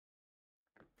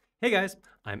Hey guys,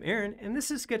 I'm Aaron, and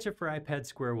this is SketchUp for iPad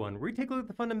Square One, where we take a look at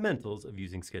the fundamentals of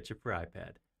using SketchUp for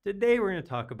iPad. Today we're going to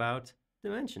talk about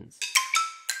dimensions.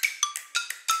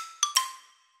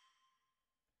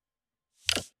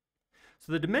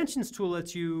 So the dimensions tool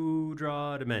lets you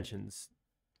draw dimensions.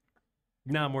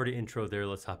 Now more to intro there,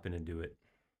 let's hop in and do it.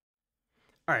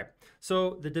 All right,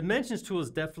 so the dimensions tool is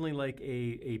definitely like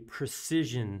a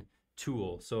precision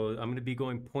tool. So I'm going to be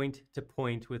going point to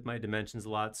point with my dimensions a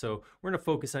lot. So we're going to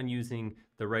focus on using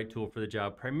the right tool for the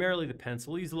job, primarily the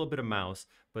pencil. We'll use a little bit of mouse,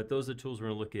 but those are the tools we're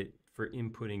going to look at for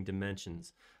inputting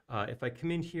dimensions. If I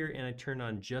come in here and I turn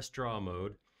on just draw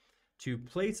mode, to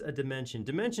place a dimension,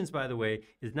 dimensions, by the way,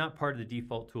 is not part of the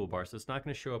default toolbar, so it's not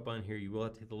going to show up on here. You will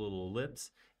have to hit the little ellipse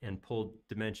and pull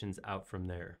dimensions out from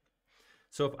there.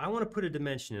 So if I want to put a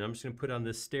dimension in, I'm just going to put on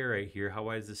this stair right here. How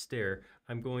wide is the stair?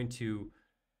 I'm going to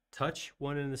touch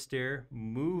one end of the stair,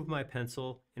 move my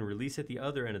pencil, and release at the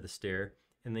other end of the stair,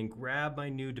 and then grab my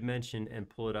new dimension and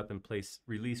pull it up and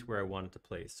release where I want it to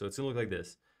place. So it's going to look like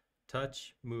this.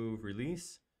 Touch, move,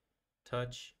 release,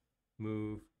 touch,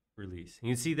 move, release. And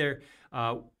you can see there,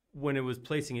 when it was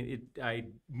placing it, I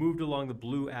moved along the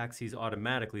blue axes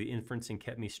automatically. Inferencing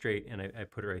kept me straight, and I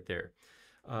put it right there.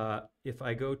 If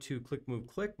I go to click, move,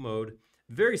 click mode,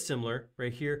 very similar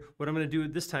right here. What I'm going to do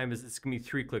this time is it's going to be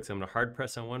 3 clicks. I'm going to hard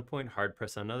press on one point, hard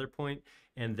press on another point,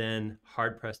 and then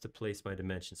hard press to place my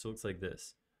dimension. So it looks like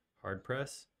this. Hard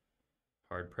press,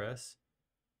 hard press,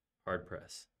 hard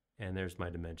press. And there's my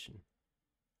dimension.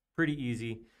 Pretty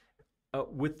easy.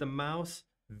 With the mouse,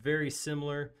 very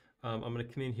similar. I'm going to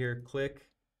come in here, click,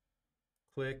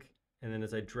 click, and then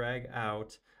as I drag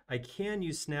out, I can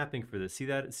use snapping for this. See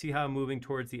that? See how I'm moving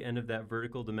towards the end of that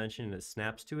vertical dimension and it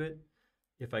snaps to it?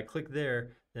 If I click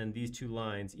there, then these two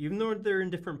lines, even though they're in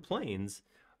different planes,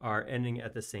 are ending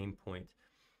at the same point.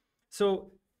 So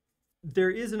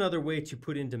there is another way to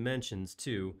put in dimensions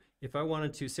too. If I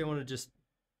wanted to, say I want to just,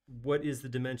 what is the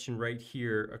dimension right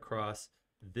here across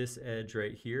this edge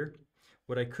right here?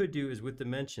 What I could do is with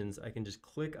dimensions, I can just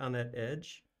click on that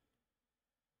edge,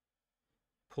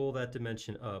 pull that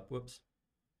dimension up. Whoops.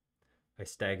 I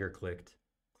stagger clicked.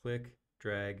 Click,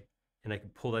 drag, and I can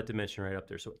pull that dimension right up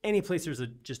there. So any place there's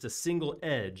just a single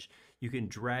edge, you can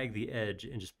drag the edge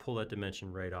and just pull that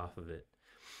dimension right off of it.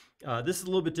 This is a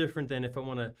little bit different than if I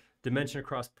want to dimension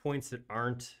across points that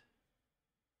aren't,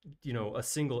 a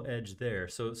single edge there.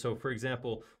 So for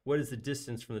example, what is the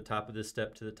distance from the top of this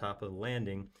step to the top of the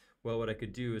landing? Well, what I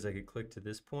could do is I could click to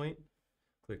this point,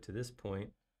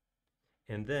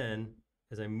 and then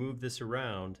as I move this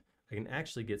around, I can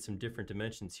actually get some different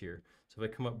dimensions here. So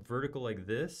if I come up vertical like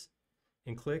this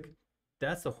and click,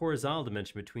 that's the horizontal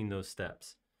dimension between those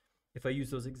steps. If I use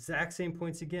those exact same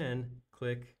points again,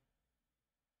 click,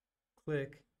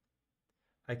 click,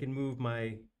 I can move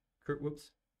my,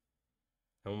 whoops,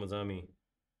 that one was on me.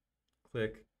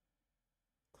 Click,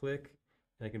 click,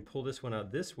 and I can pull this one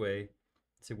out this way and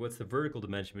say what's the vertical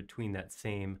dimension between that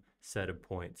same set of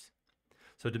points.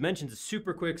 So dimensions is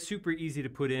super quick, super easy to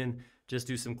put in. Just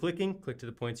do some clicking, click to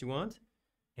the points you want,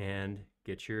 and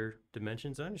get your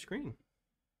dimensions on your screen.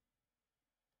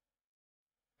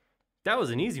 That was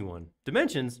an easy one.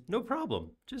 Dimensions, no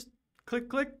problem. Just click,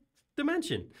 click,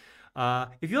 dimension.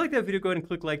 If you like that video, go ahead and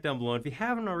click like down below. And if you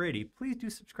haven't already, please do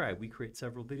subscribe. We create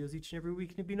several videos each and every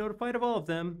week, and you'll be notified of all of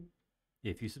them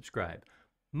if you subscribe.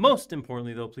 Most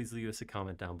importantly, though, please leave us a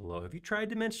comment down below. Have you tried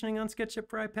dimensioning on SketchUp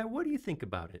for iPad? What do you think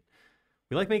about it?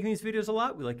 We like making these videos a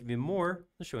lot. We like even more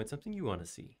than showing something you want to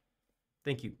see.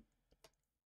 Thank you.